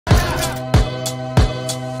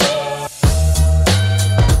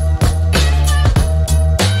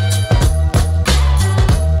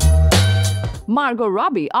Margot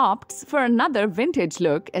Robbie opts for another vintage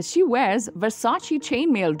look as she wears Versace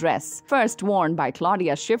chainmail dress, first worn by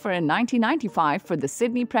Claudia Schiffer in 1995 for the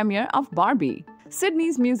Sydney premiere of Barbie.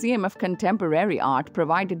 Sydney's Museum of Contemporary Art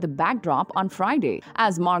provided the backdrop on Friday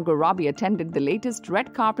as Margot Robbie attended the latest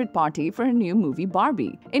red carpet party for her new movie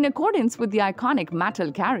Barbie. In accordance with the iconic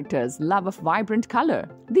Mattel character's love of vibrant color,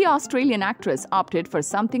 the Australian actress opted for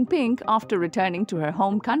something pink after returning to her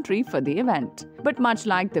home country for the event. But much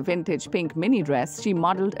like the vintage pink mini dress she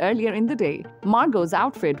modeled earlier in the day, Margot's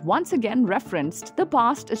outfit once again referenced the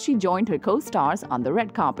past as she joined her co-stars on the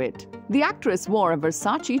red carpet. The actress wore a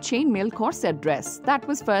Versace chainmail corset dress that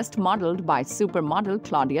was first modeled by supermodel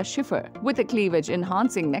Claudia Schiffer. With a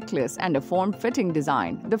cleavage-enhancing necklace and a form-fitting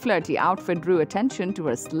design, the flirty outfit drew attention to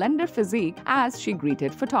her slender physique as she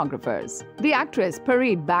greeted photographers. The actress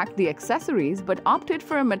parried back the accessories but opted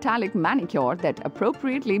for a metallic manicure that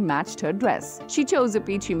appropriately matched her dress. She chose a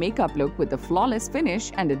peachy makeup look with a flawless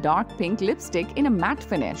finish and a dark pink lipstick in a matte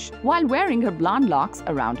finish, while wearing her blonde locks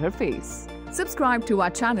around her face. Subscribe to our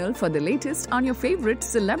channel for the latest on your favorite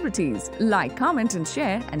celebrities. Like, comment and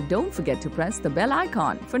share, and don't forget to press the bell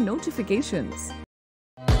icon for notifications.